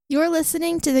You're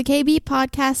listening to the KB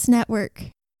Podcast Network.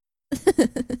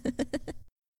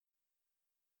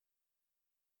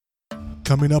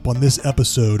 Coming up on this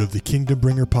episode of the Kingdom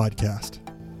Bringer podcast.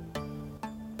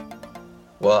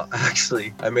 Well,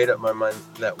 actually, I made up my mind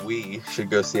that we should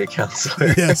go see a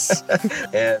counselor. Yes.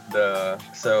 And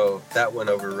so that went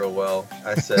over real well.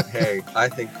 I said, hey, I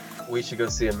think we should go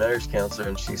see a marriage counselor.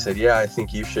 And she said, yeah, I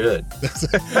think you should.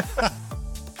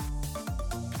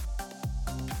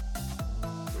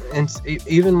 And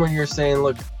even when you're saying,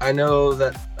 look, I know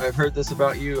that I've heard this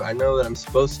about you. I know that I'm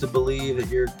supposed to believe that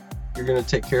you're going to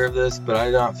take care of this, but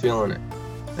I'm not feeling it.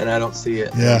 And I don't see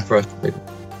it. Yeah. I'm frustrated.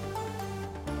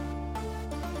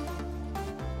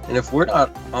 And if we're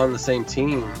not on the same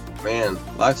team, man,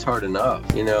 life's hard enough,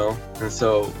 you know? And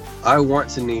so I want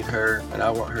to need her, and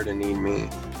I want her to need me.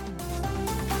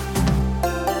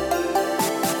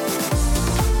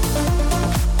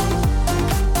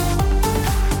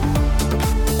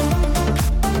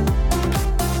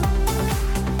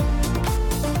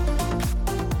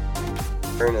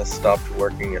 Furnace stopped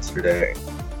working yesterday,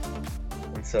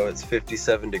 and so it's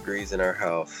 57 degrees in our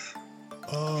house.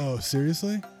 Oh,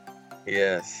 seriously?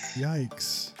 Yes.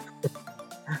 Yikes.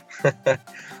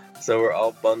 So we're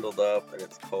all bundled up, and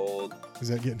it's cold. Is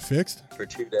that getting fixed? For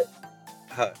 2 days.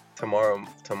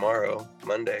 Tomorrow,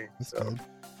 Monday. That's good.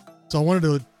 So I wanted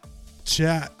to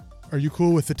chat. Are you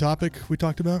cool with the topic we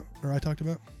talked about, or I talked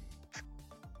about?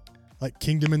 Like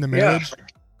kingdom in the marriage?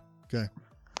 Yeah. Okay.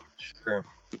 Sure.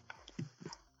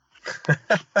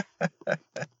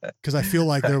 Because I feel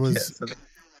like there was,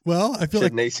 well, I feel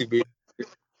like,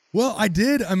 well, I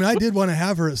did want to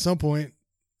have her at some point.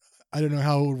 I don't know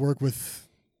how it would work with,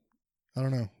 I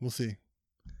don't know. We'll see.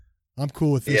 I'm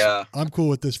cool with this. Yeah. I'm cool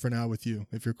with this for now with you,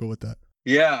 if you're cool with that.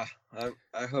 Yeah.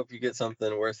 I hope you get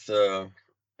something worth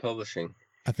publishing.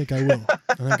 I think I will.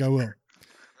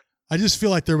 I just feel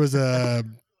like there was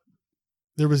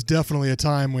definitely a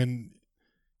time when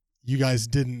you guys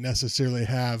didn't necessarily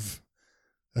have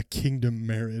a kingdom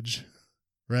marriage,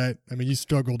 right? I mean, you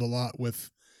struggled a lot with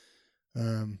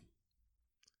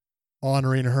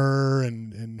honoring her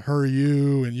and her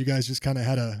you, and you guys just kind of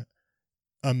had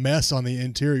a mess on the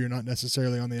interior, not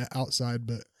necessarily on the outside,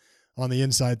 but on the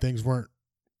inside things weren't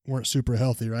super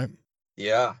healthy, right?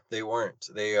 Yeah, they weren't.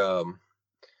 They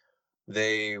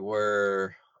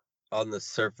were on the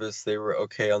surface, they were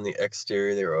okay. On the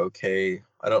exterior, they were okay.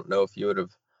 I don't know if you would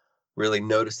have really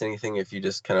noticed anything if you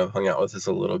just kind of hung out with us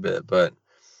a little bit, but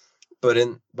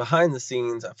in behind the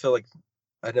scenes, I feel like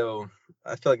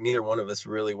neither one of us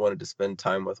really wanted to spend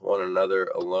time with one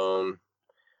another alone.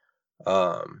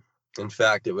 In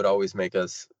fact, it would always make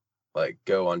us like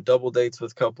go on double dates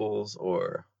with couples,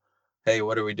 or, hey,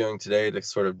 what are we doing today, to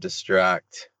sort of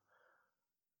distract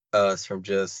us from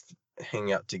just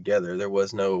hanging out together. There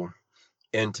was no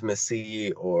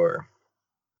intimacy or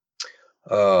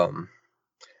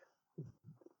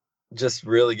just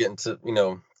really getting to,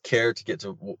 care to get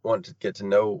to want to get to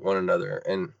know one another.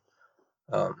 And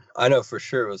I know for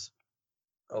sure it was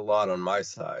a lot on my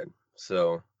side.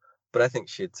 So, but I think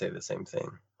she'd say the same thing.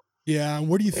 Yeah. And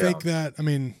what do you think that, I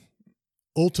mean,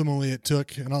 ultimately it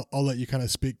took, and I'll let you kind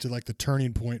of speak to like the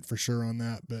turning point for sure on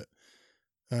that, but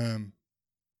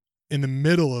in the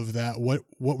middle of that, what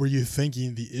were you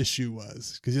thinking the issue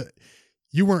was? Because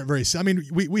you weren't very, I mean,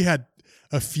 we had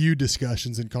a few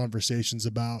discussions and conversations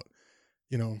about,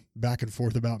 back and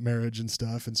forth about marriage and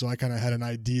stuff. And so I kind of had an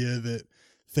idea that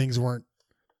things weren't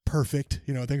perfect,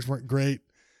 things weren't great.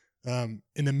 In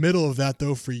the middle of that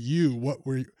though, for you, what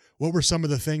were some of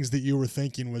the things that you were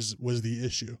thinking was the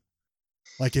issue?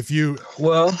 Like if you,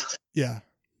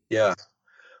 yeah.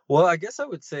 Well, I guess I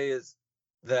would say is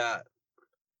that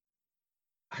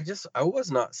I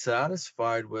was not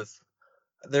satisfied with,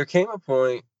 there came a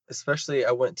point, especially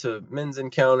I went to men's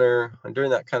encounter, and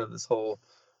during that kind of this whole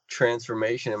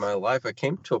transformation in my life, I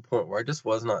came to a point where I just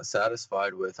was not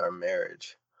satisfied with our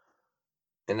marriage.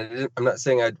 And I'm not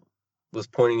saying I was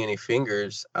pointing any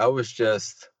fingers. I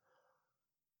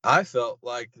felt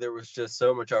like there was just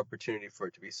so much opportunity for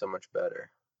it to be so much better.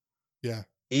 Yeah.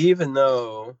 Even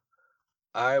though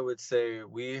I would say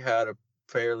we had a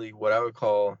fairly, what I would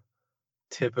call,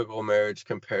 typical marriage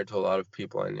compared to a lot of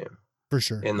people I knew. For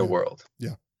sure. In the world.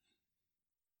 Yeah.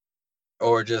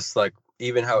 Or just like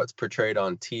even how it's portrayed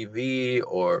on TV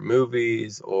or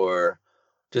movies, or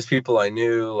just people I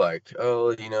knew, like,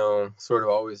 oh, sort of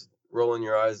always rolling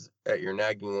your eyes at your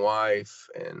nagging wife,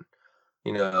 and,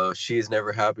 she's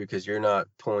never happy because you're not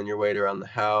pulling your weight around the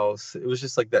house. It was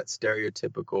just like that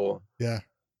stereotypical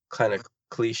kind of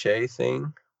cliche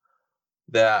thing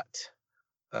that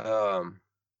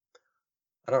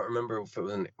I don't remember if it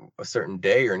was a certain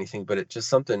day or anything, but it just,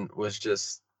 something was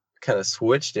just kind of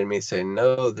switched in me saying,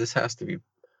 no, this has to be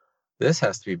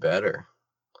better.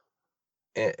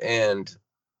 And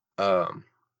um,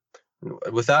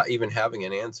 without even having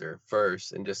an answer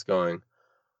first, and just going,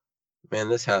 man,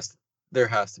 there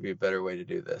has to be a better way to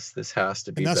do this. This has to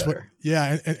And be that's what, better.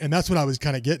 yeah. And that's what I was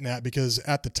kind of getting at, because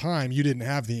at the time you didn't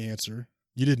have the answer.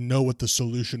 You didn't know what the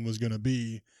solution was going to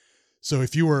be. So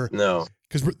if you were, No.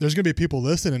 because there's going to be people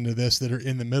listening to this that are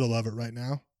in the middle of it right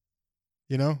now,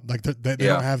 like they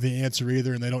Yeah. don't have the answer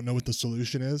either, and they don't know what the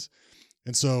solution is.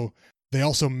 And so they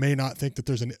also may not think that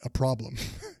there's a problem.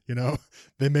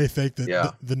 They may think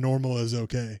that the normal is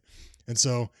okay. And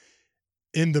so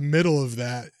in the middle of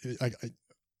that,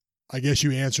 I guess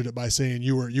you answered it by saying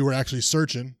you were actually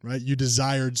searching, right? You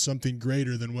desired something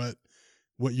greater than what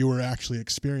you were actually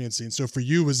experiencing. So for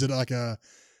you, was it like an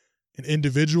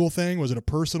individual thing? Was it a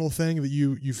personal thing that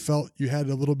you felt you had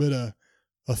a little bit of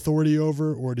authority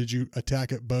over, or did you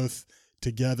attack it both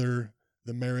together,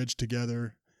 the marriage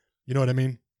together? You know what I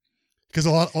mean? Because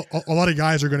a lot of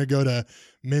guys are going to go to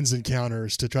men's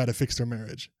encounters to try to fix their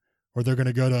marriage, or they're going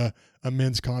to go to a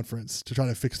men's conference to try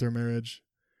to fix their marriage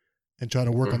and try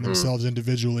to work on themselves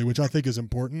individually, which I think is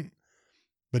important.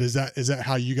 But is that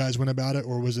how you guys went about it,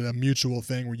 or was it a mutual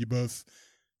thing where you both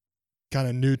kind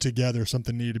of knew together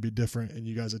something needed to be different and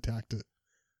you guys attacked it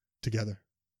together?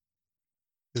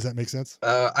 Does that make sense?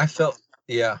 I felt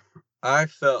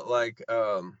like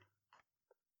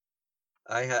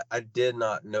I did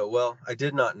not know. Well, I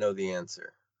did not know the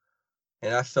answer,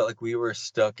 and I felt like we were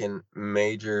stuck in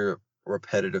major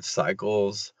repetitive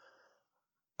cycles,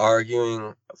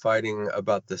 arguing, fighting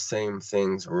about the same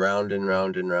things round and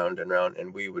round and round and round,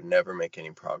 and we would never make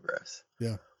any progress.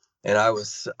 Yeah. And I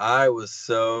was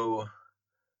so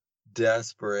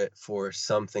desperate for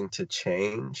something to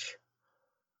change.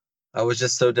 I was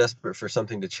just so desperate for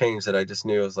something to change that I just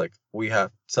knew, it was like,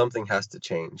 something has to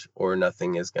change, or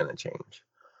nothing is going to change.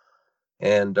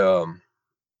 And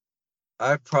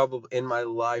I probably, in my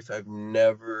life, I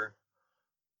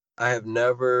have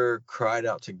never cried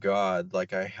out to God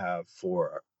like I have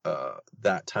for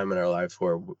that time in our life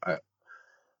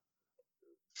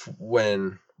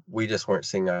when we just weren't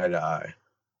seeing eye to eye.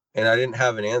 And I didn't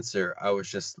have an answer. I was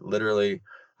just literally,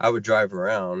 I would drive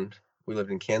around. We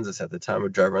lived in Kansas at the time. I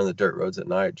would drive around the dirt roads at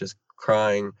night, just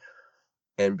crying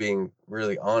and being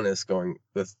really honest, going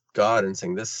with God and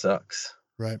saying, this sucks.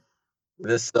 Right.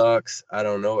 This sucks. I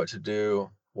don't know what to do.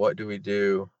 What do we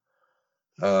do?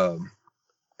 And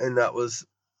that was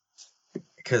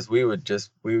because we would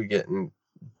just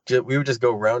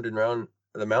go round and round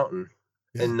the mountain,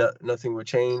 and nothing would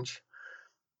change.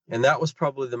 And that was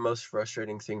probably the most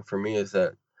frustrating thing for me, is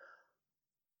that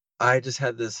I just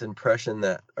had this impression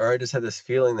I just had this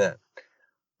feeling that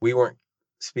we weren't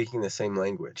speaking the same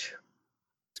language.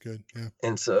 It's good. Yeah.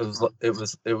 And so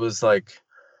it was like,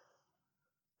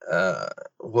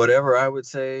 whatever I would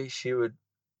say, she would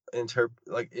interpret.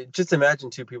 Like, just imagine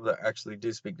two people that actually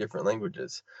do speak different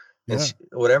languages. Yeah. And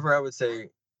whatever I would say,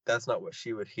 that's not what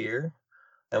she would hear.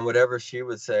 And whatever she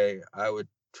would say, I would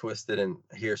twist it and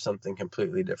hear something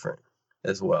completely different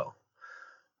as well.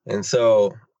 And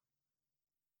so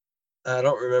I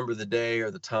don't remember the day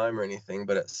or the time or anything,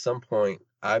 but at some point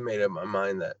I made up my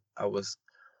mind that I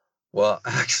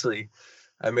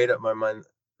made up my mind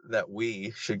that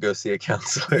we should go see a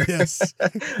counselor. Yes.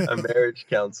 A marriage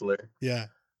counselor. Yeah.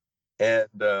 And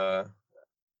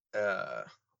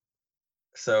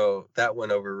so that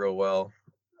went over real well.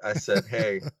 I said,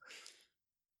 hey,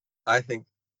 I think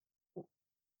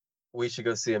we should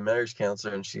go see a marriage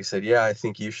counselor. And she said, yeah, I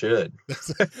think you should.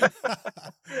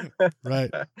 Right.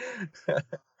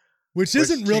 Which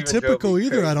isn't real typical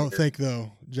either, I don't think,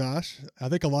 though, Josh. I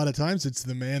think a lot of times it's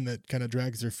the man that kind of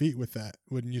drags their feet with that,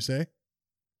 wouldn't you say?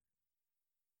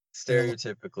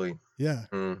 Stereotypically. Yeah.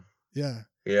 Yeah.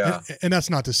 Yeah. And that's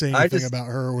not to say anything about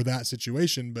her or that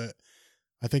situation, but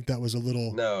I think that was a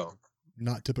little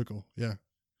not typical. Yeah.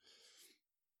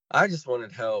 I just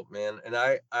wanted help, man. And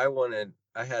I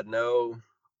had no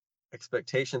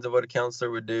expectations of what a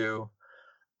counselor would do.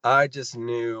 I just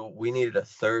knew we needed a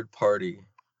third party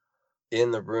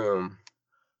in the room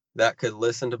that could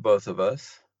listen to both of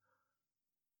us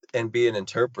and be an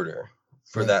interpreter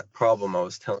for that problem I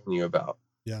was telling you about.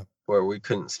 Yeah. Where we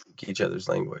couldn't speak each other's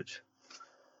language.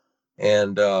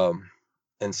 And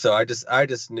so I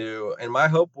just knew, and my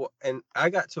hope, and I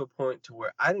got to a point to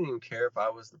where I didn't even care if I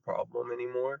was the problem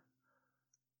anymore.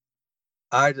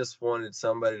 I just wanted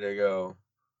somebody to go,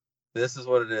 this is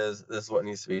what it is. This is what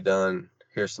needs to be done.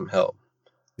 Here's some help.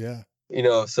 Yeah.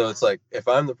 So it's like, if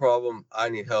I'm the problem, I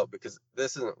need help because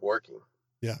this isn't working.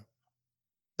 Yeah.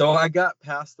 So I got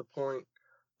past the point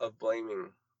of blaming,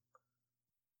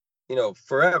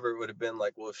 forever it would have been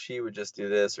like, well, if she would just do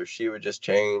this, or she would just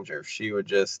change, or if she would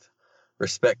just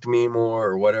respect me more,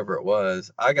 or whatever it was.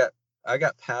 I got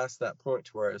past that point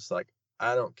to where it's like,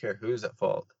 I don't care who's at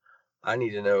fault. I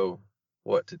need to know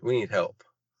we need help.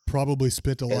 Probably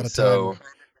spent a lot of time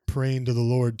praying to the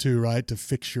Lord too, right? To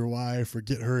fix your wife or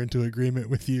get her into agreement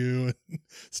with you and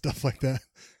stuff like that.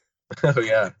 Oh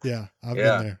yeah. Yeah. I've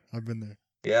been there.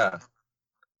 Yeah.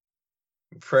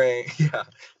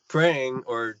 Praying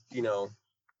or,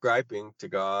 griping to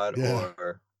God,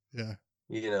 or,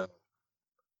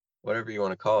 whatever you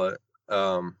want to call it.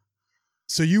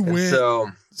 So you went,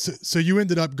 so you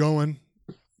ended up going,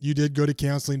 you did go to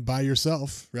counseling by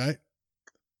yourself, right?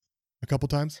 A couple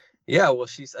times? Yeah. Well,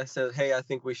 I said, hey, I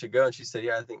think we should go. And she said,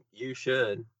 yeah, I think you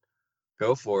should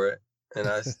go for it. And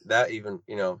that even,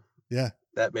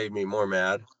 that made me more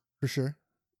mad. For sure.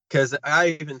 Because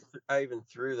I even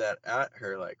threw that at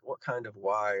her, like, what kind of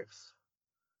wife,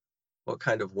 what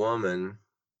kind of woman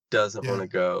doesn't want to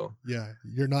go? Yeah,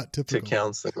 you're not typical. To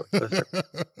counseling with her.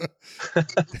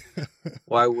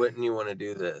 Why wouldn't you want to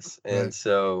do this? And right.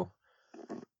 So,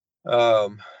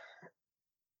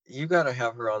 you got to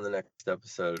have her on the next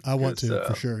episode. I want to,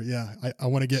 for sure. Yeah. I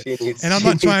want to get, and I'm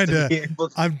not trying to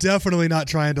I'm definitely not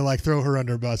trying to like throw her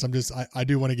under a bus. I'm just, I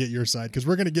do want to get your side, because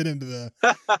we're going to get into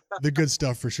the good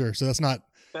stuff for sure. So that's not,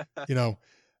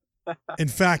 in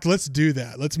fact, let's do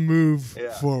that. Let's move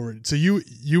forward. So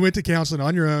you went to counseling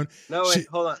on your own. No, wait,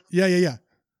 hold on. Yeah.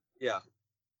 Yeah.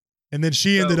 And then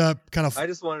she ended up kind of, I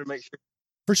just wanted to make sure.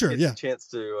 For sure. Yeah. A chance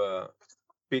to,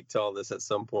 speak to all this at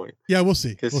some point. Yeah, we'll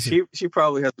see. Because she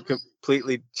probably has a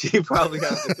completely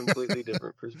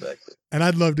different perspective. And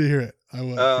I'd love to hear it. I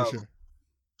would, for sure.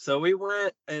 So we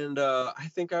went, and I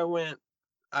think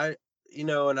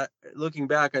looking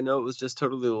back, I know it was just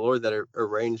totally the Lord that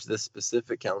arranged this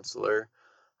specific counselor.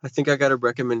 I think I got a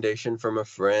recommendation from a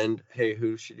friend. Hey,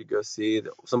 who should you go see?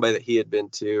 Somebody that he had been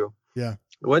to. Yeah.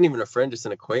 It wasn't even a friend, just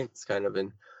an acquaintance kind of.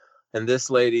 And this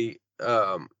lady,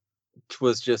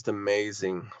 was just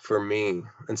amazing for me.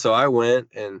 And so I went,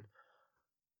 and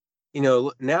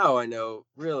now I know,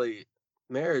 really,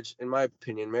 marriage, in my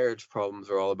opinion, marriage problems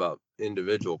are all about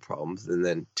individual problems, and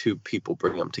then two people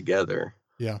bring them together.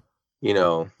 Yeah.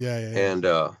 Yeah. And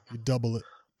you double it.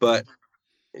 But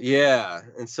yeah,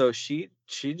 and so she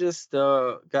just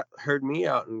heard me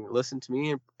out and listened to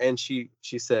me, and she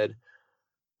said,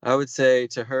 I would say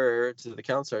to the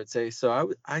counselor, I'd say,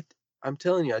 so I'm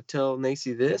telling you, I tell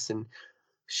Nacy this, and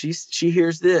she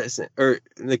hears this, or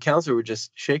the counselor would just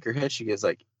shake her head. She goes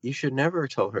like, you should never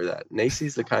tell her that.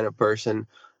 Nacy's the kind of person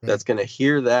that's going to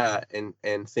hear that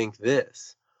and think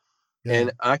this. Yeah.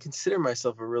 And I consider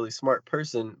myself a really smart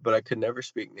person, but I could never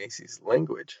speak Nacy's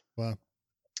language. Wow.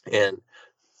 And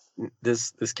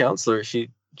this counselor, she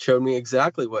showed me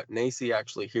exactly what Nacy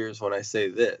actually hears when I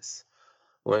say this.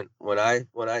 When I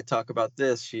talk about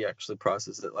this, she actually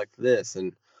processes it like this.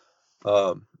 And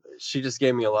she just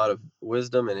gave me a lot of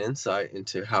wisdom and insight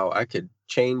into how I could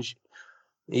change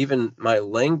even my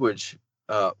language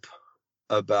up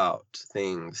about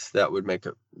things that would make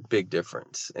a big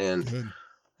difference. And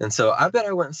so I bet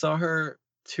I went and saw her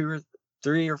 2 or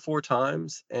 3 or 4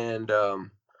 times, and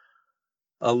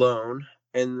alone.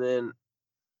 And then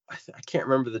I can't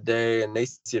remember the day, and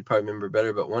Nacy would probably remember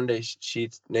better, but one day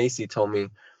Nacy told me,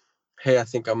 hey, I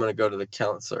think I'm going to go to the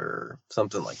counselor, or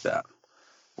something like that.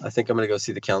 I think I'm going to go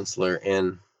see the counselor.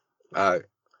 And I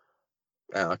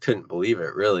couldn't believe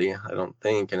it, really. I don't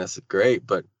think. And it's great.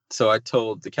 But so I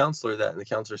told the counselor that, and the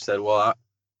counselor said, well,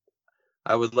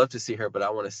 I would love to see her, but I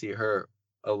want to see her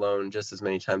alone just as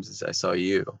many times as I saw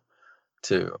you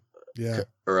too. Yeah.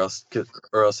 Or else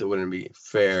it wouldn't be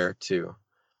fair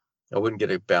I wouldn't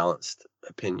get a balanced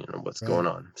opinion of what's going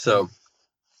on. So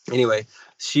anyway,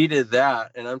 she did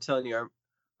that. And I'm telling you,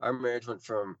 our marriage went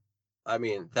from,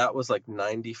 that was like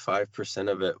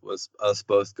 95% of it was us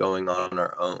both going on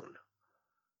our own.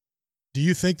 Do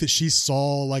you think that she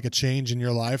saw like a change in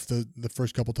your life the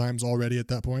first couple times already at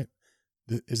that point?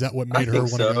 Is that what made her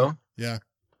want to go? Yeah.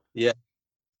 Yeah.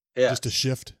 Yeah. Just a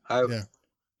shift. Yeah.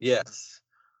 Yes.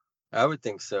 I would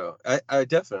think so. I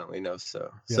definitely know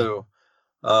so. Yeah. So,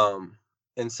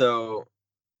 and so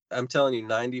I'm telling you,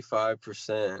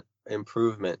 95%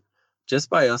 improvement just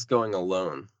by us going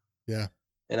alone. Yeah.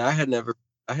 And I had never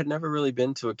really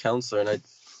been to a counselor, and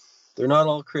they're not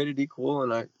all created equal,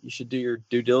 and you should do your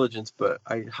due diligence, but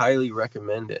I highly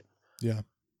recommend it. Yeah.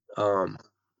 I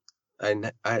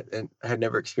had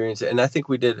never experienced it. And I think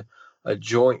we did a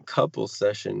joint couple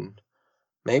session,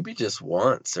 maybe just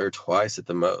once or twice at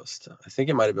the most. I think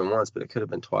it might've been once, but it could have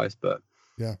been twice. But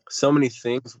Yeah. so many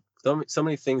things, so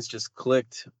many things just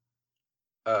clicked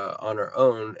on our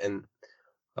own, and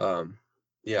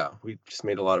yeah, we just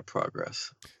made a lot of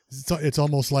progress. It's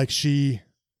almost like she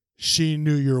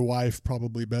knew your wife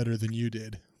probably better than you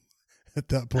did at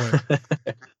that point.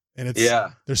 And it's,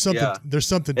 Yeah, there's something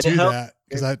and it to helped. that,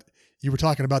 because you were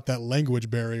talking about that language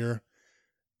barrier.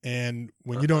 And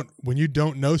when you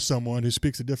don't know someone who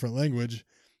speaks a different language,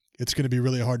 it's going to be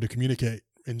really hard to communicate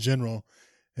in general.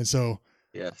 And so,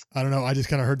 Yes. I don't know, I just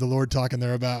kind of heard the Lord talking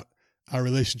there about our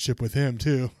relationship with him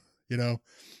too. You know,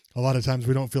 a lot of times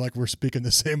we don't feel like we're speaking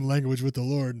the same language with the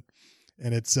Lord.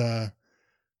 And it's, I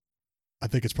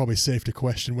think it's probably safe to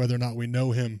question whether or not we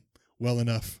know him well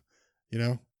enough, you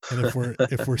know, and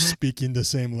if we're speaking the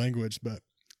same language. But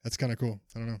that's kind of cool.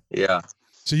 I don't know. Yeah.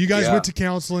 So you guys went to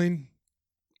counseling.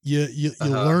 You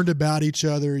learned about each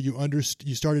other. You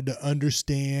started to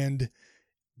understand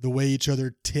the way each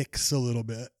other ticks a little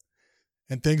bit,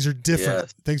 and things are different.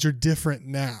 Yes. Things are different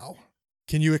now.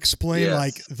 Can you explain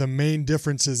like the main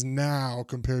differences now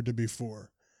compared to before?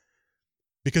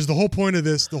 Because the whole point of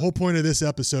this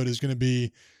episode is going to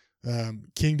be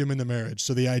kingdom in the marriage.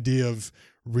 So the idea of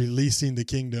releasing the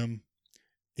kingdom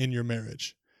in your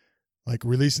marriage, like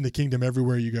releasing the kingdom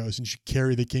everywhere you go, since you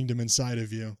carry the kingdom inside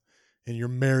of you, and you're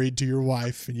married to your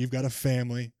wife and you've got a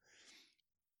family.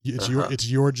 It's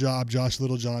your job, Josh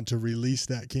Littlejohn, to release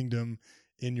that kingdom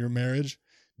in your marriage.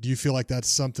 Do you feel like that's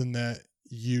something that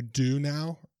you do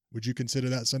now? Would you consider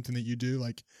that something that you do,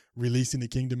 like releasing the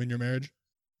kingdom in your marriage?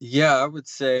 Yeah, I would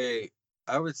say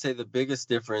the biggest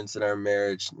difference in our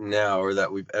marriage now, or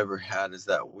that we've ever had, is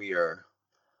that we are,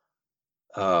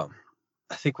 I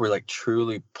think we're like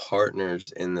truly partners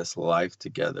in this life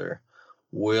together,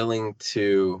 willing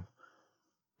to,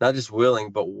 not just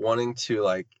willing, but wanting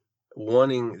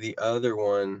the other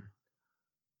one,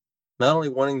 not only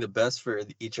wanting the best for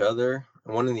each other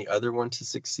and wanting the other one to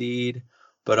succeed,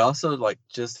 but also like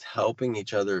just helping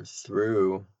each other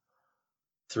through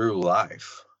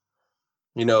life.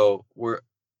 You know, we're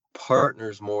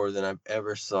partners more than I've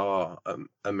ever saw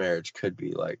a marriage could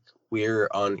be. Like, we're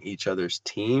on each other's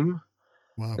team.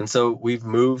 Wow. And so we've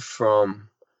moved from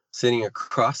sitting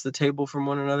across the table from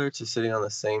one another to sitting on the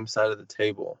same side of the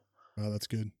table. Oh, that's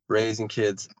good. Raising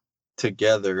kids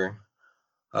together.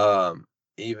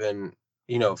 Even,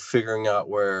 figuring out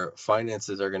where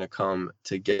finances are going to come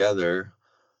together,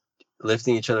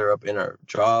 lifting each other up in our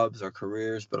jobs, our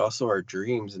careers, but also our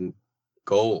dreams and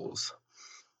goals,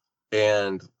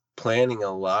 and planning a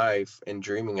life and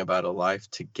dreaming about a life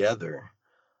together,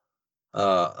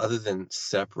 other than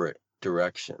separate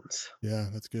directions. Yeah,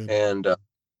 that's good. And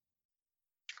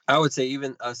I would say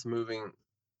even us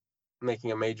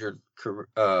making a major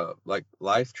like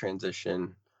life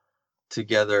transition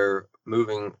together,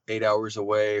 moving 8 hours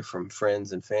away from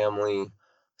friends and family,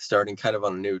 starting kind of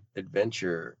on a new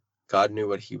adventure. God knew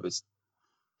the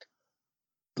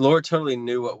Lord totally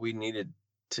knew what we needed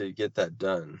to get that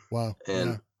done. Wow.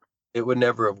 And it would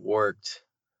never have worked.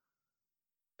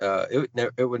 It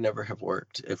would never have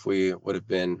worked if we would have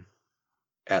been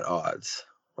at odds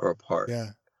or apart.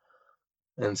 Yeah.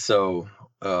 And so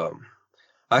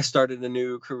I started a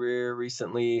new career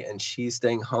recently, and she's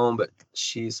staying home, but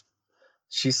she's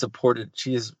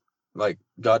like,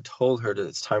 God told her that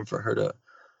it's time for her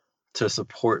to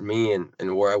support me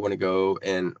and where I want to go.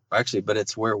 And actually, but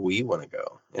it's where we want to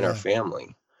go in our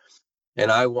family. And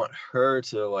I want her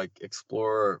to like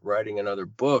explore writing another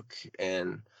book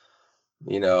and,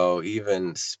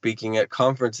 even speaking at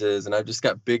conferences. And I've just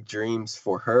got big dreams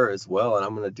for her as well. And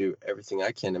I'm going to do everything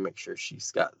I can to make sure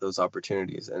she's got those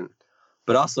opportunities,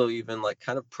 but also even like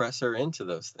kind of press her into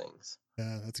those things.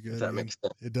 Yeah, that's good. If that makes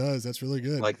sense. It does. That's really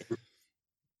good. Like,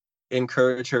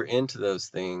 encourage her into those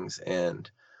things and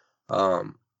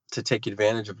to take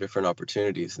advantage of different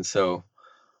opportunities. And so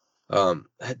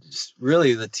just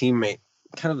really the teammate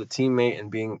and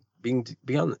being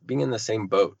in the same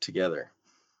boat together.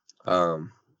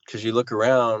 Because you look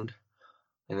around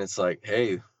and it's like,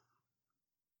 hey,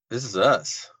 this is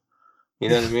us. You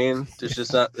know what I mean?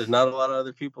 There's not a lot of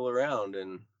other people around,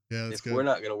 and if we're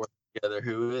not going to work together,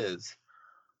 who is?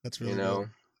 That's really good.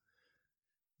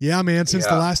 Yeah, man. Since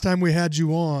the last time we had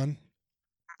you on,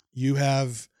 you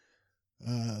have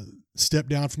stepped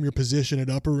down from your position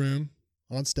at Upper Room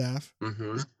on staff.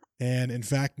 Mm-hmm. And in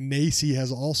fact, Nacy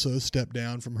has also stepped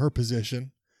down from her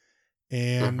position.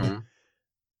 And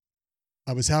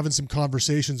I was having some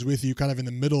conversations with you kind of in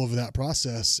the middle of that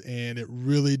process, and it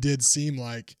really did seem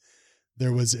like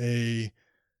there was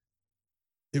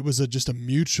just a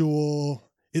mutual,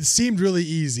 it seemed really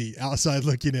easy outside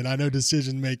looking in. I know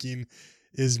decision making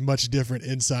is much different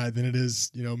inside than it is,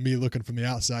 me looking from the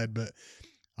outside, but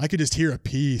I could just hear a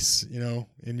peace, you know,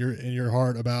 in your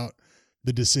heart about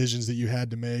the decisions that you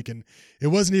had to make. And it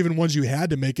wasn't even ones you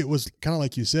had to make. It was kind of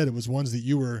like you said, it was ones that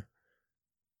you were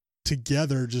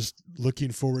together, just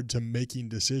looking forward to making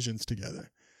decisions together.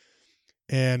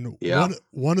 And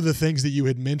one of the things that you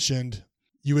had mentioned,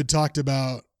 you had talked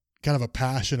about kind of a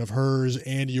passion of hers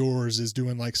and yours is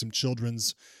doing like some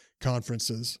children's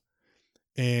conferences.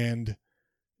 And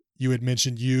you had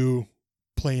mentioned you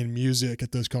playing music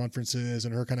at those conferences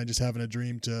and her kind of just having a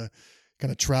dream to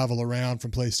kind of travel around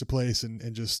from place to place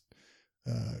and just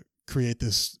create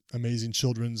this amazing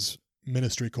children's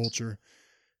ministry culture.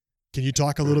 Can you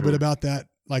talk a little bit about that,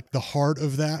 like the heart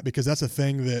of that? Because that's a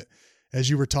thing that, as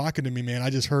you were talking to me, man, I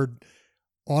just heard,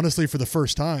 honestly, for the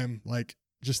first time, like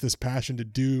just this passion to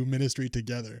do ministry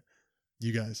together,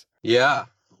 you guys. Yeah,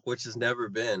 which has never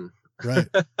been. Right.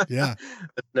 Yeah.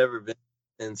 It's never been.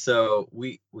 And so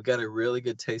we got a really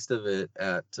good taste of it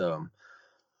at,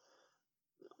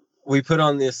 we put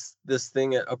on this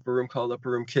thing at Upper Room called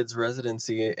Upper Room Kids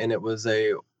Residency, and it was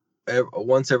a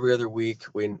once every other week.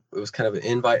 It was kind of an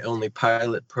invite only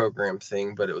pilot program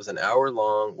thing, but it was an hour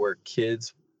long where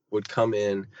kids would come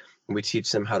in and we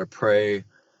teach them how to pray,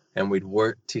 and we'd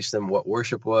teach them what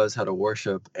worship was, how to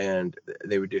worship, and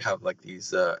they would have like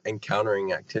these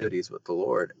encountering activities with the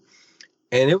Lord.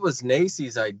 And it was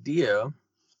Nacy's idea,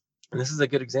 and this is a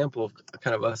good example of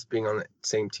kind of us being on the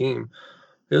same team.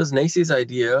 It was Nacy's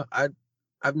idea.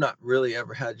 I've not really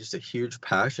ever had just a huge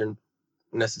passion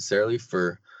necessarily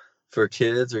for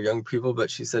kids or young people, but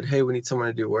she said, "Hey, we need someone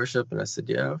to do worship." And I said,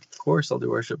 "Yeah, of course I'll do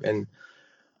worship." And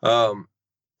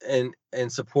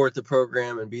support the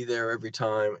program and be there every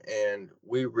time. And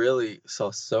we really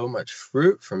saw so much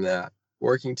fruit from that,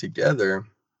 working together.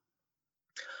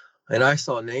 And I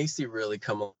saw Nacy really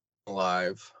come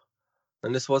alive.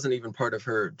 And this wasn't even part of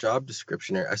her job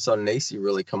description. I saw Nacy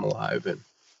really come alive, and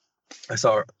I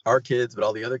saw our kids, but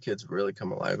all the other kids really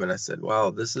come alive. And I said, wow,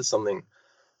 this is something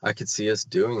I could see us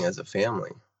doing as a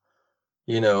family,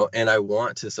 you know, and I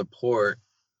want to support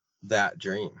that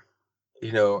dream,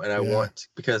 you know, and I want,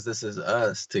 because this is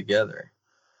us together.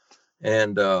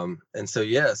 And so,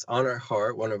 yes, on our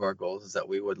heart, one of our goals is that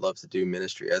we would love to do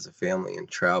ministry as a family and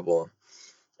travel,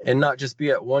 and not just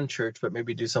be at one church, but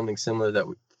maybe do something similar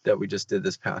that we just did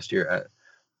this past year at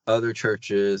other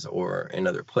churches or in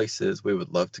other places. We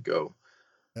would love to go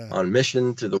on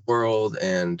mission to the world.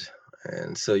 And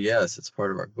so, yes, it's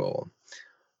part of our goal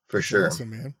for sure. Awesome,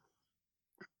 man.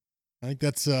 I think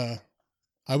that's,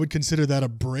 I would consider that a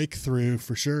breakthrough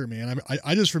for sure, man.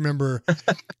 I just remember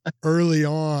early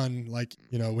on, like,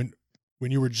 you know,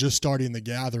 when you were just starting the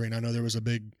gathering, I know there was a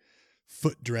big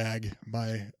foot drag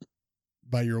by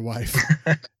your wife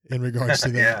in regards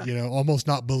to that, you know, almost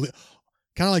not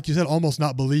kind of like you said, almost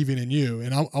not believing in you.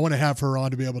 And I want to have her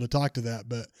on to be able to talk to that,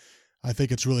 but I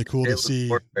think it's really cool to see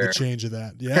the change of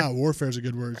that. Yeah. Warfare is a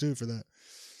good word too for that.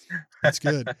 That's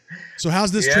good. So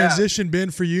how's this transition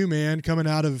been for you, man? Coming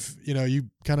out of, you know, you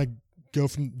kind of go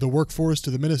from the workforce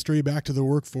to the ministry back to the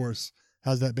workforce.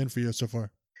 How's that been for you so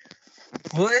far?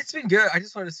 Well, it's been good. I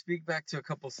just want to speak back to a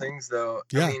couple things, though.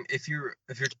 Yeah. I mean, if you're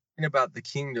talking about the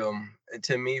kingdom,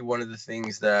 to me, one of the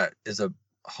things that is a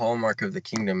hallmark of the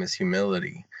kingdom is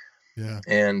humility. Yeah.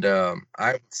 And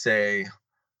I would say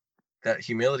that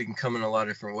humility can come in a lot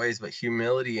of different ways, but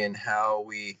humility in how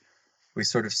we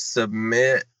sort of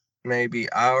submit maybe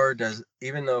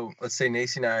even though, let's say,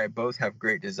 Nacy and I both have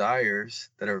great desires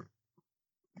that are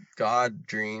God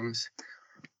dreams,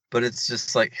 but it's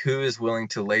just like, who is willing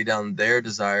to lay down their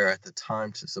desire at the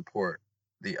time to support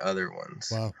the other ones?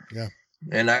 Wow. Yeah.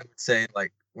 And I would say,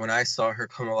 like, when I saw her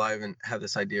come alive and have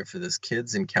this idea for this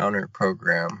kids encounter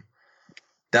program,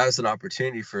 that was an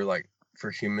opportunity for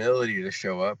humility to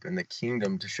show up and the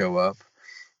kingdom to show up,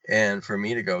 and for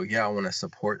me to go, yeah, I want to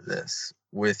support this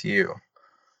with you,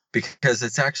 because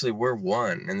it's actually, we're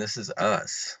one, and this is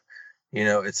us. You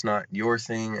know, it's not your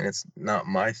thing and it's not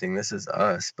my thing. This is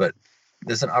us. But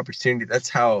there's an opportunity. That's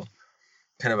how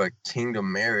kind of a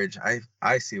kingdom marriage,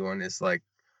 I see one, is like,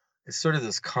 it's sort of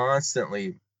this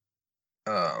constantly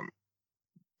kind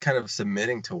of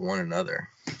submitting to one another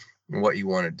and what you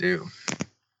want to do.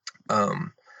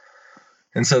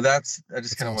 And so I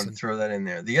just kind of wanted to throw that in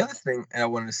there. The other thing I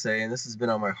wanted to say, and this has been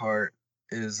on my heart,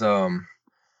 is, and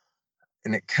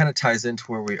it kind of ties into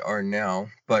where we are now,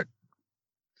 but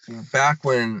back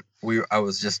when I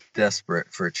was just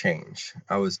desperate for a change.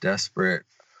 I was desperate.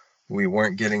 We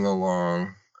weren't getting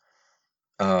along.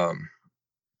 I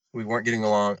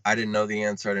didn't know the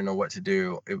answer. I didn't know what to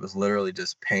do. It was literally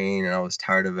just pain, and I was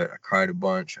tired of it. I cried a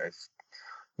bunch. I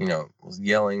was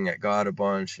yelling at God a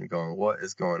bunch and going, what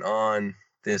is going on?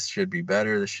 this should be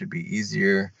better. This should be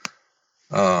easier.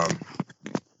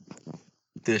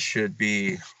 This should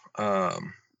be, I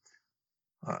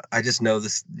just know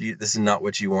this is not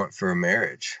what you want for a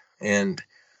marriage. And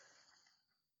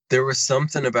there was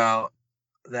something about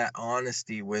that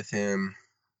honesty with him,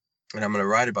 and I'm going to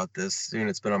write about this soon.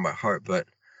 It's been on my heart, but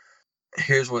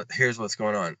here's what's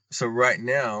going on. So right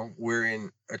now we're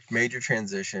in a major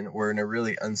transition. We're in a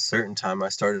really uncertain time. I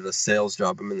started a sales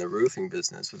job. I'm in the roofing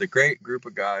business with a great group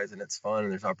of guys, and it's fun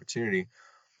and there's opportunity,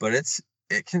 but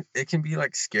it can be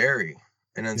like scary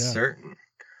and uncertain.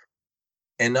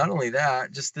 And not only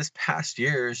that, just this past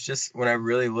year is just, when I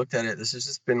really looked at it, this has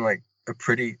just been like a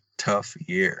pretty tough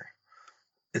year.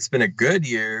 It's been a good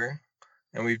year,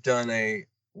 and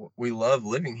we love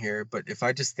living here. But if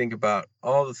I just think about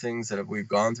all the things that we've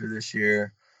gone through this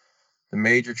year, the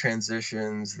major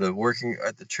transitions, the working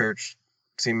at the church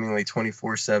seemingly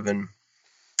 24/7,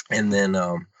 and then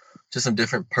just some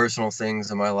different personal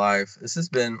things in my life, this has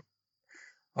been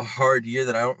a hard year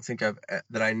that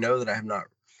I know that I have not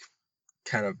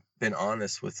kind of been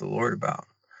honest with the Lord about.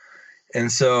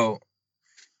 And so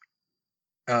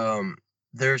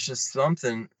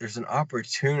there's an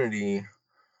opportunity.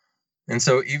 And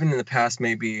so even in the past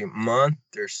maybe month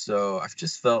or so, I've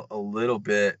just felt a little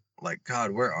bit like,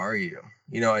 God, where are you?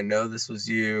 I know this was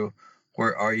you.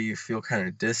 Where are you? You feel kind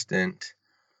of distant.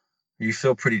 You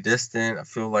feel pretty distant. I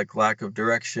feel like lack of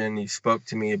direction. You spoke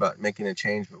to me about making a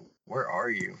change, but where are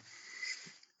you?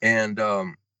 And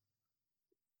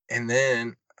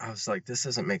then I was like, this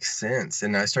doesn't make sense.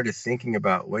 And I started thinking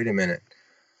about, wait a minute,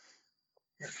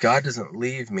 God doesn't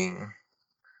leave me,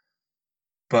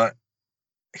 but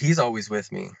he's always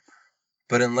with me.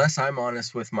 But unless I'm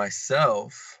honest with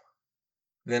myself,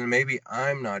 then maybe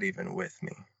I'm not even with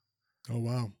me. Oh,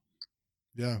 wow.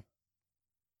 Yeah.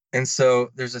 And so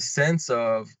there's a sense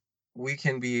of, we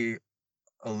can be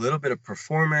a little bit of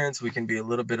performance. We can be a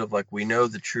little bit of like, we know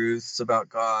the truths about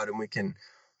God, and we can,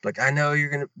 like, I know you're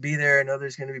going to be there. I know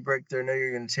there's going to be breakthrough. I know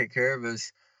you're going to take care of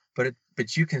us. But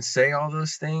you can say all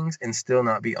those things and still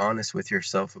not be honest with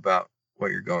yourself about what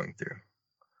you're going through.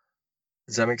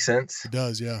 Does that make sense? It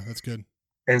does. Yeah, that's good.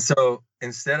 And so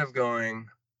instead of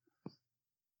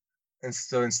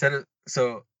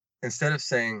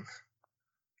saying,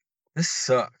 this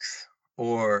sucks,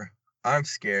 or I'm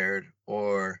scared,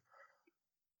 or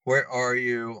where are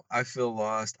you? I feel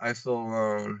lost. I feel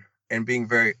alone. And being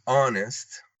very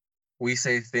honest, we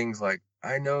say things like,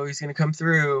 I know he's going to come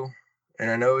through, and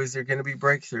I know there's going to be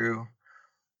breakthrough.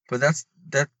 But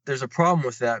there's a problem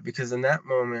with that, because in that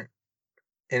moment,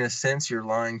 in a sense, you're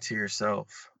lying to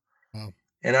yourself. Wow.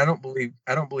 And I don't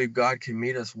believe God can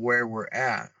meet us where we're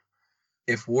at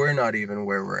if we're not even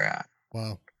where we're at.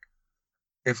 Wow.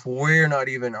 If we're not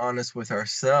even honest with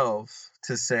ourselves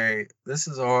to say, this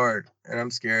is hard, and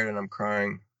I'm scared, and I'm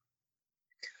crying.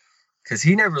 Because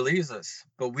he never leaves us,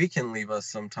 but we can leave us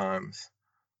sometimes.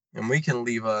 And we can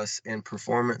leave us in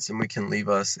performance, and we can leave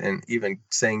us in even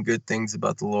saying good things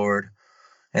about the Lord.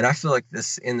 And I feel like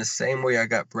this, in the same way I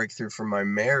got breakthrough from my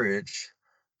marriage,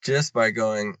 just by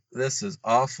going, this is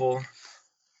awful.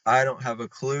 I don't have a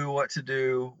clue what to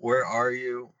do. Where are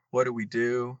you? What do we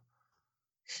do?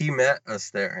 He met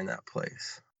us there in that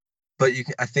place. But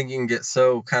I think you can get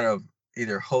so kind of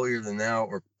either holier than thou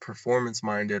or performance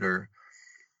minded, or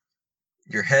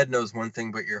your head knows one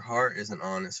thing, but your heart isn't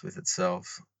honest with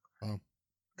itself. Wow.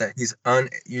 That he's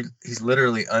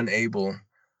literally unable.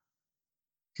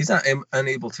 He's not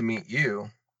unable to meet you,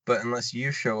 but unless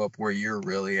you show up where you're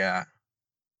really at,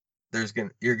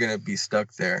 you're gonna be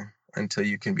stuck there until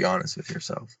you can be honest with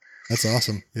yourself. That's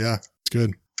awesome. Yeah, it's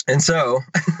good. And so,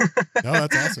 no,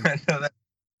 that's awesome. I know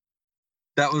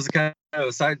that was kind of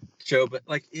a side show, but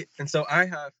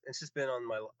it's just been on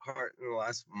my heart in the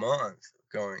last month,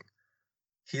 going,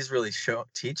 he's really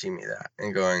teaching me that,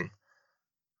 and going,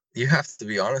 you have to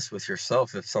be honest with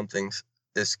yourself if something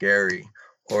is scary,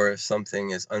 or if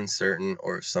something is uncertain,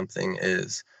 or if something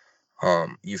is,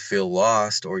 you feel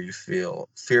lost, or you feel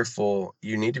fearful.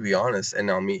 You need to be honest, and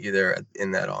I'll meet you there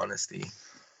in that honesty.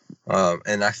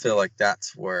 And I feel like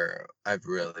that's where I've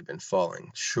really been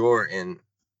falling short, in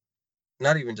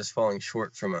not even just falling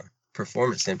short from a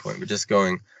performance standpoint, but just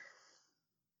going,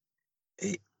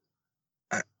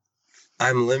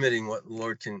 I'm limiting what the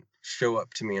Lord can show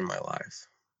up to me in my life.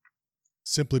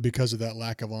 Simply because of that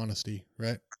lack of honesty,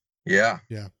 right? Yeah.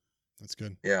 Yeah. That's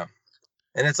good. Yeah.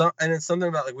 And it's something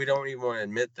about, like, we don't even want to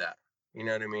admit that, you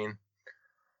know what I mean?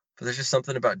 But there's just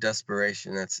something about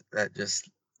desperation that just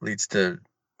leads to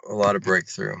a lot of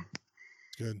breakthrough.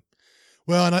 Good.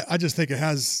 Well, and I just think it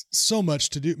has so much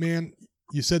to do, man.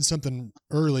 You said something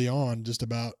early on just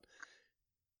about,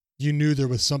 you knew there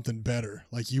was something better.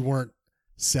 Like you weren't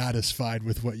satisfied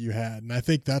with what you had. And I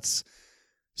think that's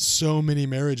so many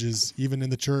marriages, even in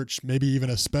the church, maybe even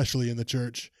especially in the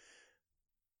church,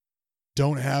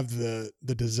 don't have the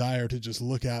desire to just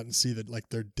look out and see that like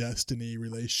their destiny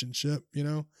relationship, you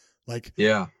know, like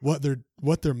what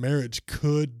their marriage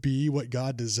could be, what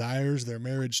God desires their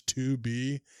marriage to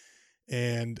be.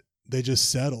 And they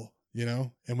just settle, you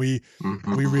know, and we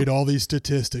read all these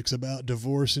statistics about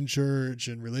divorce in church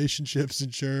and relationships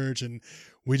in church. And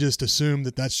we just assume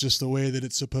that that's just the way that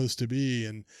it's supposed to be.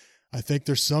 And I think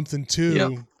there's something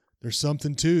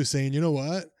to saying, you know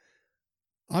what?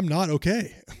 I'm not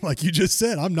okay. Like you just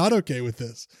said, I'm not okay with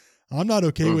this. I'm not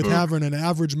okay with having an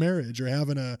average marriage or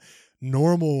having a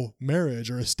normal marriage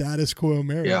or a status quo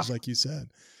marriage, like you said.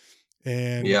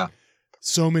 And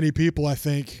so many people, I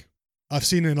think I've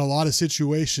seen in a lot of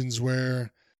situations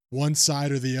where one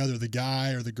side or the other, the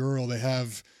guy or the girl,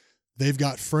 they've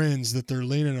got friends that they're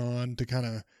leaning on to kind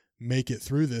of make it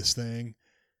through this thing.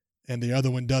 And the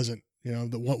other one doesn't, you know,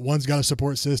 one's got a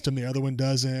support system, the other one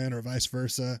doesn't, or vice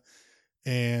versa.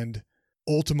 And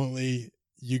ultimately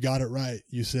you got it right.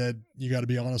 You said, you got to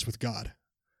be honest with God,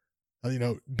 you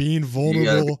know, being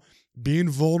vulnerable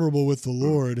with the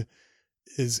Lord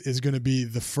is going to be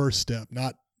the first step,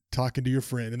 not talking to your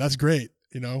friend. And that's great.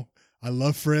 You know, I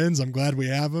love friends. I'm glad we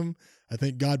have them. I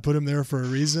think God put them there for a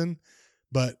reason,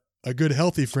 but a good,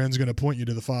 healthy friend's going to point you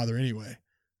to the Father anyway.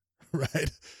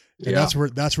 Right. And that's where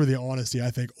the honesty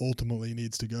I think ultimately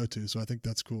needs to go to. So I think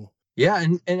that's cool. Yeah.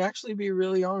 And actually be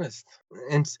really honest.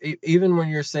 And even when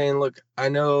you're saying, look, I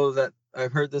know that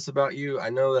I've heard this about you. I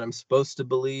know that I'm supposed to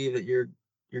believe that you're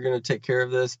going to take care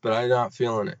of this, but I'm not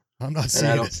feeling it. I'm not seeing it.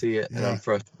 And I don't see it. And I'm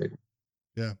frustrated.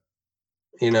 Yeah.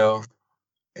 You know,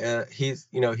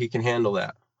 he can handle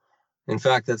that. In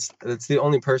fact, that's the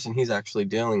only person he's actually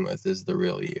dealing with is the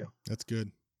real you. That's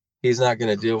good. He's not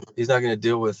going to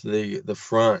deal with the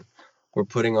front we're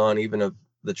putting on, even of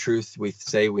the truth we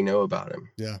say we know about him.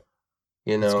 Yeah.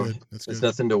 You know, it's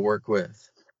nothing to work with.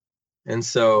 And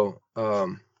so,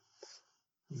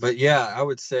 but yeah, I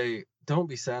would say don't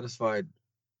be satisfied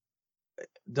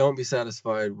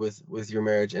with your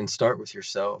marriage, and start with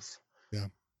yourself. Yeah.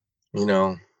 You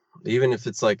know, even if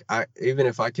it's like, even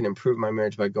if I can improve my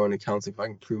marriage by going to counseling, if I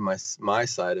can improve my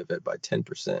side of it by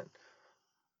 10%,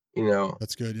 you know,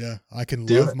 that's good. Yeah. I can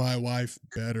love my wife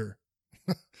better.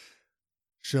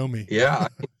 Show me. Yeah.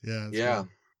 Yeah.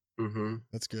 Good.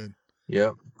 That's good.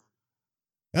 Yep.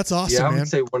 That's awesome, man.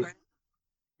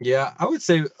 I would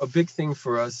say a big thing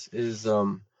for us is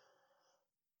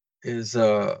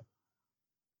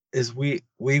we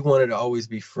wanted to always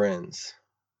be friends.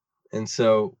 And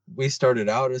so we started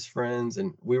out as friends,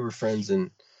 and we were friends, and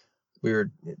we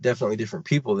were definitely different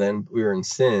people then. We were in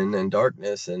sin and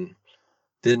darkness and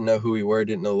didn't know who we were,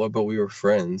 didn't know Lord, but we were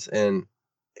friends. And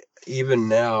even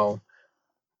now,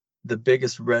 the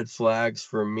biggest red flags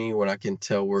for me when I can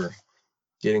tell we're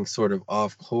getting sort of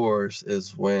off course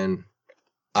is when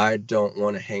I don't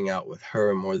want to hang out with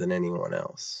her more than anyone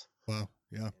else. Wow.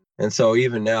 Yeah. And so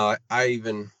even now,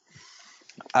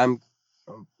 I'm,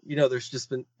 you know, there's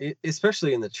just been,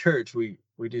 especially in the church, we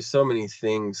do so many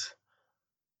things,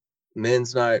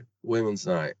 men's night, women's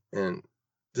night, and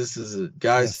this is a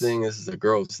guy's thing, this is a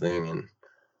girl's thing.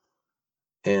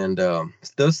 And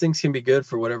those things can be good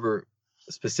for whatever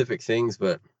specific things,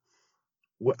 but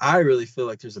I really feel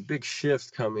like there's a big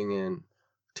shift coming in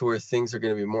to where things are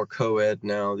going to be more co-ed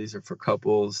now. These are for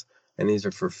couples and these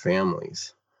are for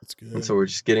families. That's good. And so we're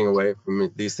just getting away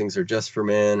from these things are just for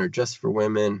men or just for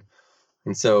women.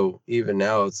 And so even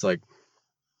now it's like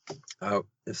a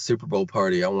Super Bowl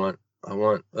party. I want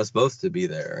us both to be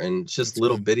there, and it's just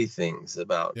little bitty things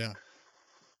about,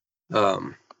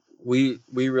 we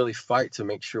really fight to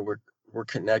make sure we're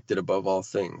connected above all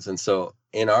things. And so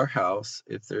in our house,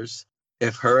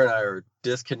 if her and I are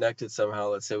disconnected somehow,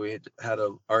 let's say we had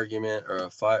an argument or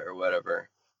a fight or whatever,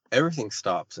 everything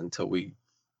stops until we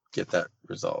get that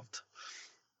resolved.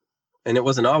 And it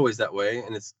wasn't always that way.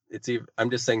 And it's even,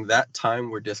 I'm just saying that time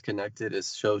we're disconnected is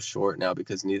so short now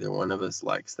because neither one of us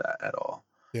likes that at all.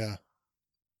 Yeah.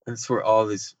 That's where all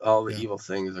the evil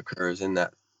things occurs, in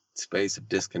that space of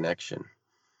disconnection.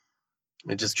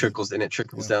 It just trickles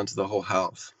down to the whole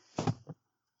house.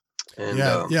 And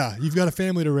you've got a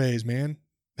family to raise, man.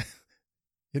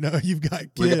 You know, you've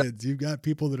got kids, you've got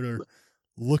people that are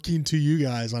looking to you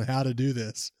guys on how to do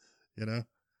this, you know?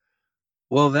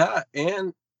 Well,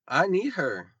 and I need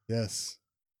her. Yes.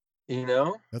 You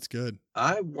know? That's good.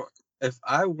 If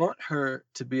I want her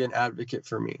to be an advocate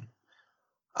for me,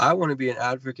 I want to be an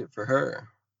advocate for her.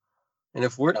 And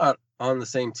if we're not on the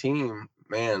same team,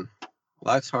 man,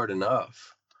 life's hard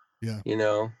enough. Yeah. you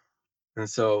know? And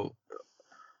so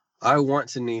I want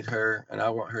to need her and I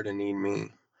want her to need me.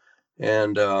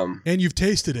 And you've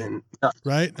tasted it, and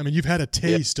right? I mean, you've had a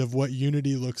yeah, taste of what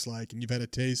unity looks like, and you've had a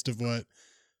taste of what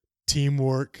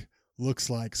teamwork looks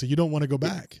like. So you don't want to go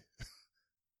back,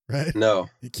 right? no.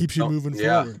 It keeps you moving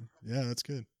Yeah, forward. Yeah, that's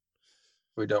good.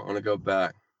 we don't want to go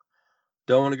back.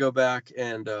 Don't want to go back.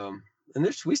 And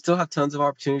we still have tons of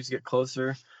opportunities to get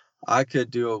closer. I could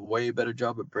do a way better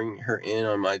job of bringing her in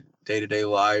on my day-to-day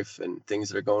life and things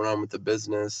that are going on with the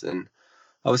business. And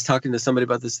I was talking to somebody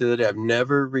about this the other day. I've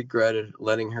never regretted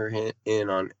letting her in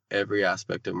on every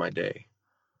aspect of my day.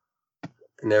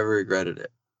 Never regretted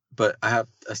it. But I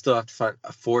still have to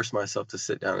force myself to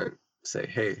sit down and say,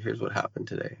 hey, here's what happened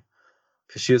today.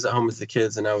 Because she was at home with the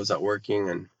kids and I was out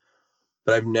working,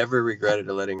 but I've never regretted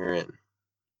letting her in.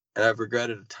 And I've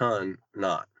regretted a ton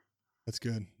not. That's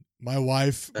good. My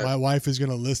wife is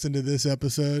going to listen to this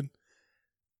episode,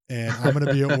 and I'm going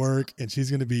to be at work, and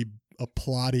she's going to be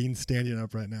applauding, standing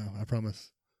up right now. I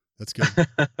promise. That's good. For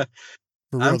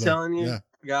real, I'm though. telling you,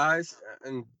 guys,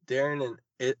 and Darren, and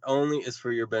it only is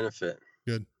for your benefit.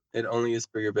 Good. It only is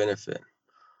for your benefit.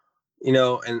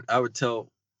 And I would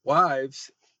tell wives,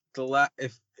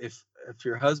 if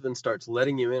your husband starts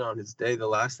letting you in on his day, the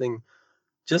last thing,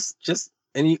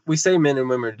 we say men and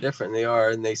women are different. They are,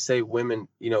 and they say women,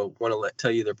 want to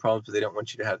tell you their problems, but they don't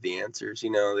want you to have the answers.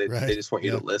 They just want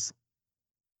you to listen.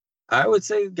 I would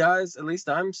say, guys, at least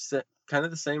I'm kind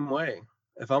of the same way.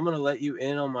 If I'm going to let you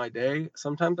in on my day,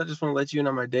 sometimes I just want to let you in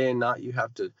on my day and not you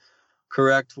have to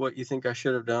correct what you think I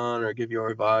should have done or give you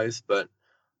advice. But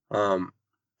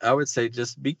I would say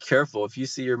just be careful. If you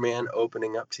see your man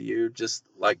opening up to you, just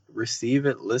like receive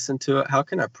it, listen to it. How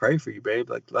can I pray for you, babe?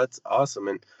 Like, that's awesome.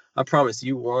 And I promise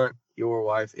you want your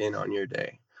wife in on your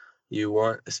day. You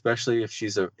want, especially if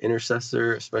she's an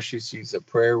intercessor, especially if she's a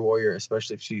prayer warrior,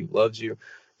 especially if she loves you.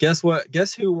 Guess what?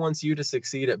 Guess who wants you to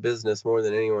succeed at business more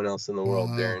than anyone else in the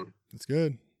world, Darren? That's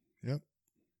good. Yep.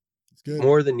 That's good.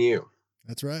 More than you.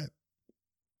 That's right.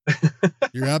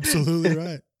 You're absolutely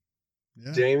right.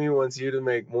 Yeah. Jamie wants you to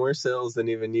make more sales than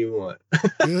even you want.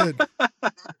 Good.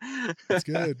 That's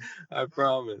good. I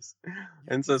promise.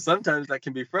 And so sometimes that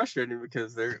can be frustrating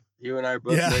because you and I are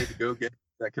both ready to go get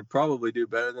that could probably do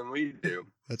better than we do.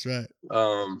 That's right.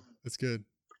 That's good.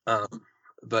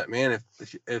 But man,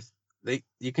 if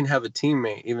you can have a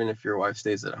teammate even if your wife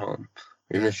stays at home,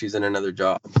 even if she's in another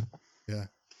job. Yeah.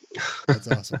 That's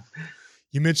awesome.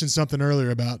 You mentioned something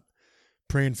earlier about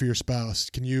praying for your spouse.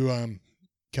 Can you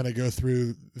kind of go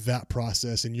through that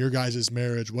process in your guys'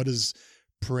 marriage? What does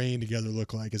praying together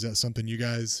look like? Is that something you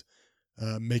guys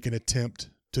make an attempt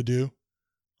to do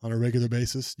on a regular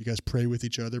basis? You guys pray with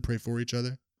each other, pray for each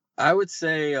other? I would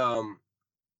say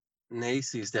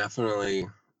Nacy's definitely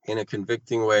in a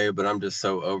convicting way, but I'm just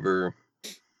so over,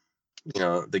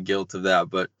 the guilt of that.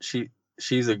 But she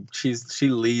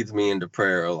leads me into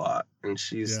prayer a lot, and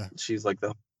she's like the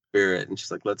Holy Spirit, and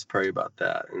she's like, let's pray about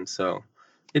that. And so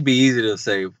it'd be easy to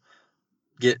say,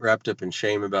 get wrapped up in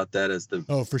shame about that as the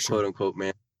quote unquote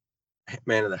man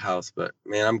of the house. But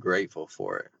man, I'm grateful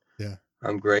for it. Yeah.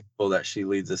 I'm grateful that she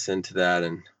leads us into that.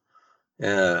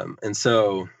 And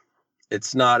so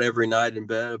it's not every night in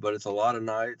bed, but it's a lot of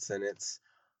nights, and it's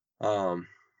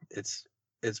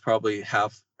probably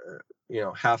half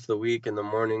the week in the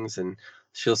mornings, and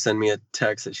she'll send me a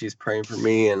text that she's praying for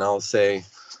me, and I'll send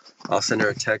her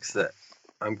a text that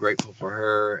I'm grateful for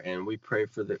her, and we pray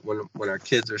for when our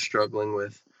kids are struggling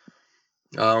with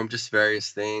just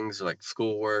various things like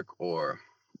schoolwork or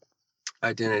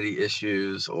identity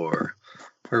issues or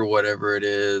whatever it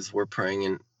is. We're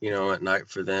praying at night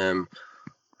for them,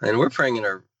 and we're praying in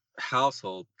our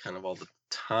household kind of all the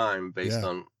time based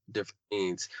on different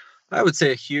needs. I would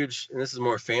say and this is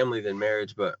more family than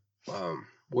marriage, but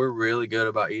we're really good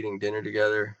about eating dinner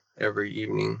together every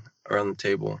evening around the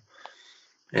table.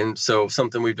 And so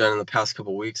something we've done in the past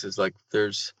couple of weeks is like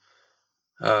we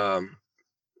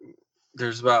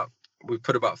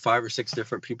put about 5 or 6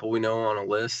 different people we know on a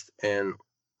list, and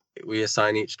we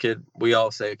assign each kid. We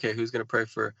all say, okay, who's going to pray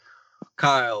for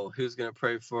Kyle? Who's going to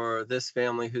pray for this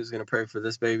family? Who's going to pray for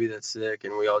this baby that's sick?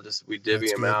 And we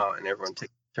divvy them out, and everyone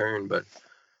takes a turn. But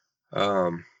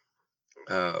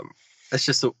it's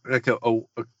just a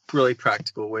really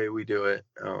practical way we do it.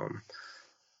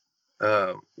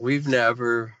 We've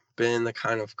never been the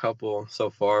kind of couple so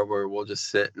far where we'll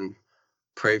just sit and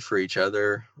pray for each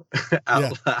other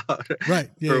out loud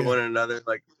for one another.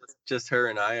 Like just her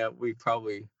and I, we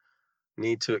probably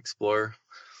need to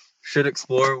should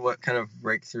explore what kind of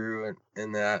breakthrough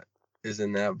in that is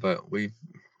in that, but we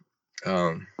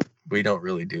don't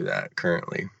really do that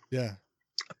currently. Yeah.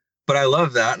 but I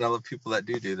love that, and I love people that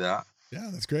do that. Yeah,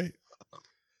 that's great.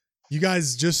 You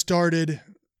guys just started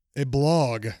a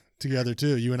blog together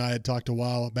too. You and I had talked a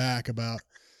while back about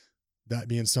that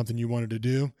being something you wanted to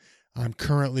do. I'm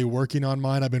currently working on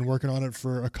mine. I've been working on it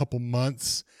for a couple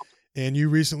months, and you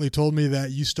recently told me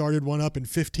that you started one up in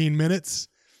 15 minutes,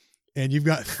 and you've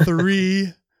got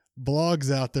 3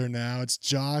 blogs out there now. It's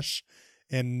Josh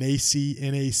and Naci,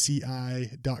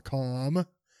 NACI.com.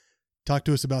 Talk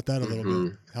to us about that a little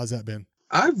bit. How's that been?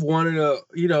 I've wanted a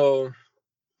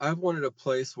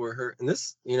place where her, and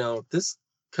this, this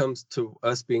comes to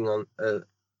us being on a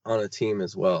team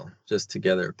as well, just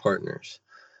together, partners.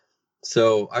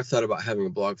 So I've thought about having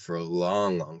a blog for a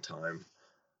long, long time.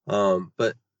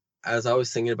 But as I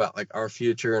was thinking about like our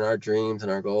future and our dreams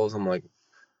and our goals, I'm like,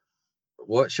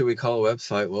 what should we call a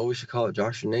website? Well, we should call it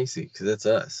Josh and Naci, because it's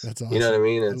us. That's awesome. You know what I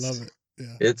mean? I love it.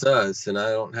 Yeah. It's us, and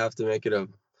I don't have to make it a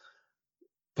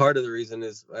part of the reason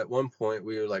is at one point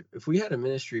we were like, if we had a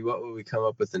ministry, what would we come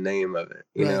up with the name of it?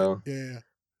 You know? Yeah.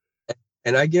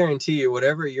 And I guarantee you,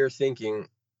 whatever you're thinking,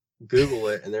 Google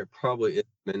it, and there probably is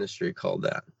a ministry called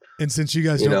that. And since you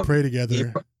guys don't pray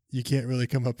together, you can't really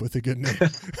come up with a good name.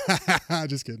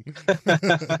 Just kidding.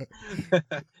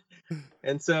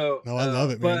 And so, no, I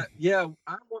love it, man. But yeah,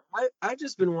 I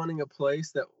just been wanting a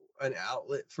place an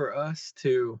outlet for us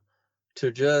to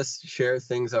just share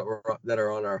things that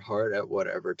are on our heart at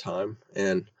whatever time.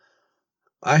 And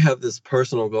I have this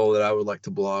personal goal that I would like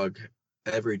to blog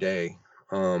every day,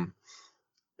 and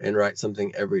write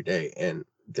something every day. And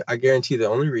I guarantee the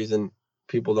only reason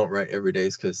people don't write every day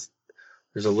is because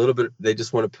there's a little bit, they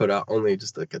just want to put out only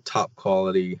just like a top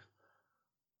quality,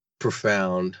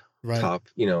 profound, top,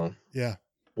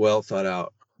 well thought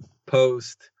out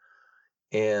post,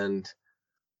 and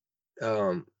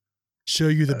show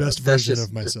you the best version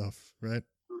of myself, right?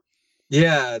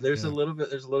 Yeah, there's a little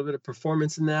bit of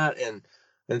performance in that, and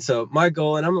so my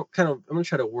goal, and I'm gonna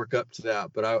try to work up to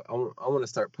that, but I want to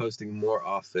start posting more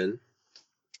often,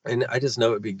 and I just know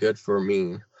it'd be good for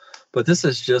me. But this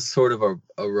is just sort of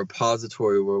a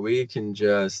repository where we can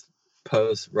just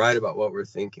write about what we're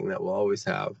thinking, that we'll always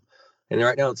have. And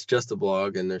right now it's just a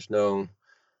blog, and there's not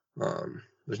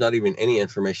even any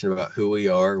information about who we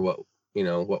are, what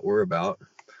we're about.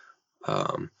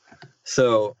 But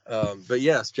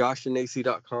yes,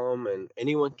 joshandnaci.com, and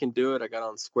anyone can do it. I got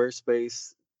on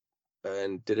Squarespace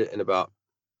and did it in about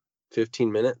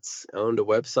 15 minutes, owned a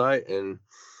website, and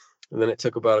then it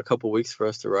took about a couple weeks for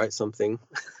us to write something.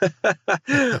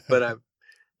 But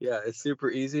it's super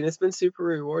easy, and it's been super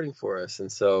rewarding for us. And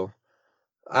so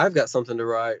I've got something to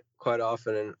write quite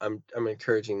often, and I'm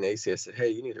encouraging Naci. I said, hey,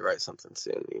 you need to write something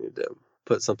soon. You need to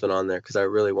put something on there, because I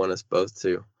really want us both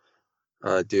to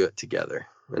do it together,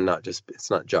 and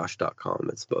it's not josh.com.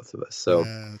 It's both of us. So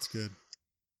yeah, that's good.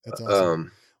 That's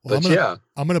awesome. Well,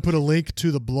 I'm going to put a link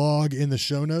to the blog in the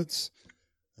show notes.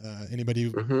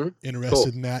 Anybody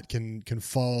interested in that can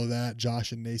follow that,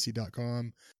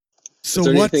 joshandnaci.com. So is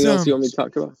there anything else you want me to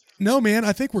talk about? No, man,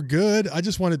 I think we're good. I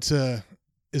just wanted to,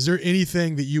 is there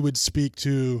anything that you would speak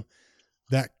to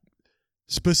that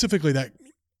specifically, that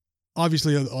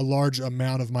obviously a large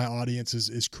amount of my audience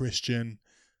is Christian,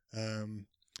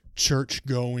 church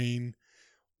going.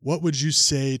 What would you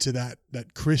say to that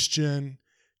Christian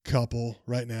couple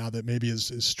right now that maybe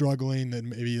is struggling, that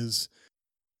maybe is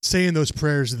saying those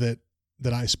prayers that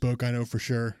I spoke, I know for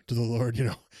sure, to the Lord,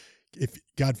 if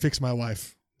God, fix my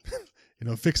wife,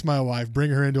 fix my wife, bring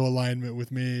her into alignment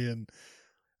with me. And,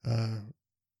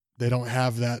 they don't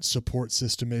have that support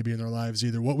system maybe in their lives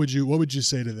either. What would you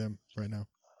say to them right now?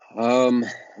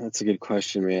 That's a good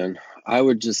question, man. I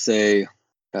would just say,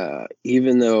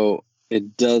 even though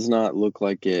it does not look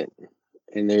like it,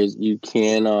 and you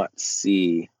cannot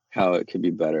see how it could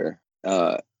be better,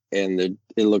 and it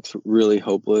looks really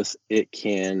hopeless, it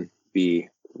can be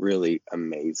really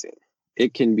amazing. You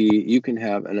can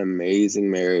have an amazing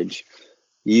marriage.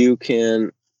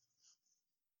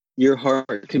 Your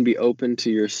heart can be open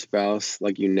to your spouse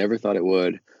like you never thought it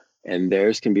would, and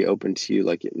theirs can be open to you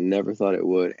like you never thought it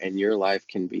would. And your life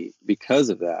can be, because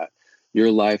of that,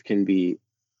 your life can be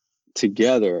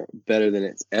together better than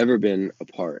it's ever been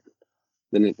apart,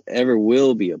 than it ever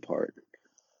will be apart.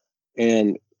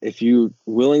 And if you're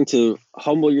willing to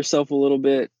humble yourself a little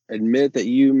bit, admit that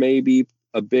you may be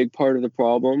a big part of the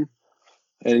problem,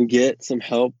 and get some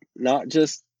help, not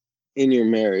just in your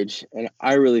marriage. And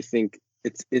I really think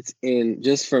it's in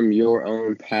just from your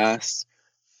own past,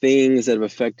 things that have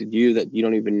affected you that you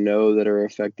don't even know that are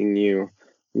affecting you,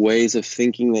 ways of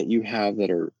thinking that you have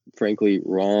that are frankly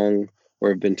wrong, or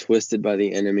have been twisted by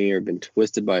the enemy, or been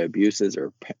twisted by abuses,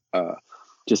 or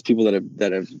just people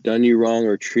that have done you wrong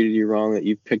or treated you wrong that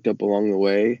you've picked up along the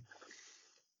way.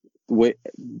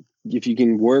 If you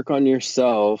can work on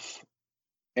yourself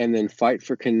and then fight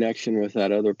for connection with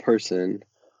that other person,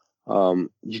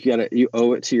 you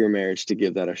owe it to your marriage to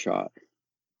give that a shot.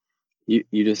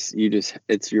 You just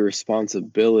it's your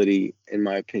responsibility, in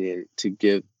my opinion,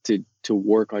 to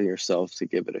work on yourself, to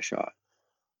give it a shot,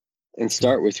 and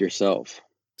start with yourself.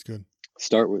 It's good.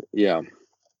 Start with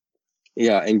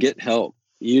and get help.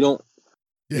 You don't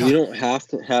have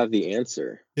to have the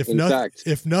answer.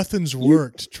 If nothing's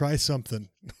worked, try something.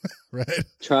 Right?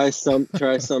 Try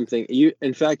something. You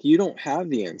don't have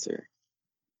the answer,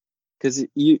 because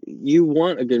you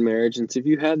want a good marriage, and so if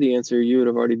you had the answer, you would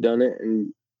have already done it,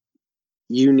 and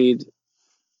you need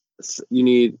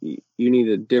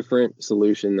a different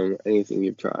solution than anything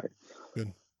you've tried.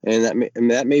 Good. And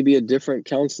that may be a different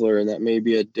counselor, and that may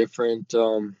be a different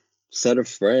set of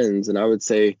friends. And I would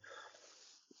say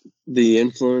the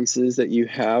influences that you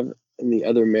have and the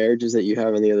other marriages that you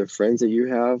have and the other friends that you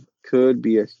have could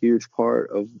be a huge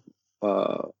part of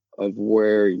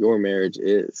where your marriage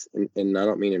is. And I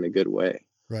don't mean in a good way.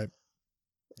 Right.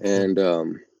 And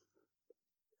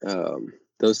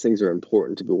those things are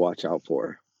important to be watch out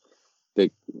for,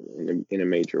 in a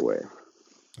major way.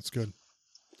 That's good.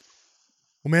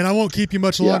 Well, man, I won't keep you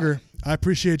much longer. I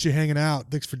appreciate you hanging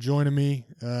out. Thanks for joining me.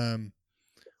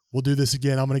 We'll do this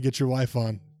again. I'm going to get your wife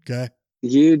on. Okay.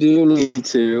 You do need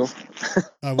to.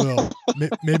 I will.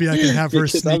 Maybe I can have her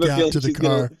sneak out to the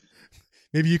car.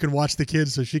 Maybe you can watch the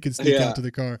kids so she can sneak out to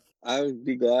the car. I would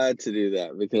be glad to do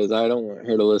that, because I don't want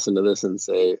her to listen to this and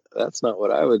say, that's not what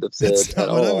I would have said at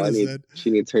all. She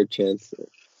needs her chance.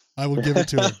 I will give it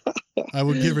to her. I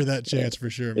will give her that chance for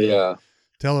sure, man. Yeah.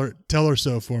 Tell her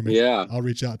so for me. Yeah. I'll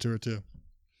reach out to her too.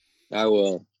 I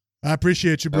will. I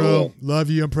appreciate you, bro.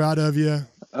 Love you. I'm proud of you.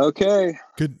 Okay.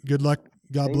 Good luck.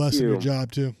 God bless in your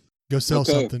job too. Go sell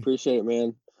something. Appreciate it,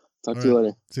 man. Talk to you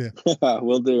later. See ya.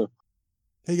 Will do.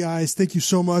 Hey guys, thank you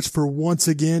so much for once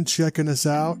again checking us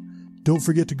out. Don't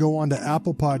forget to go on to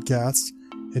Apple Podcasts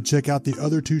and check out the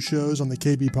other two shows on the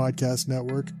KB Podcast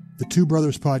Network, the Two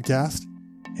Brothers Podcast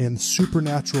and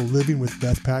Supernatural Living with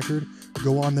Beth Packard.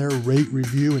 Go on there, rate,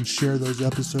 review, and share those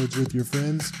episodes with your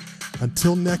friends.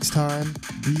 Until next time,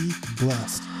 be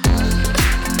blessed.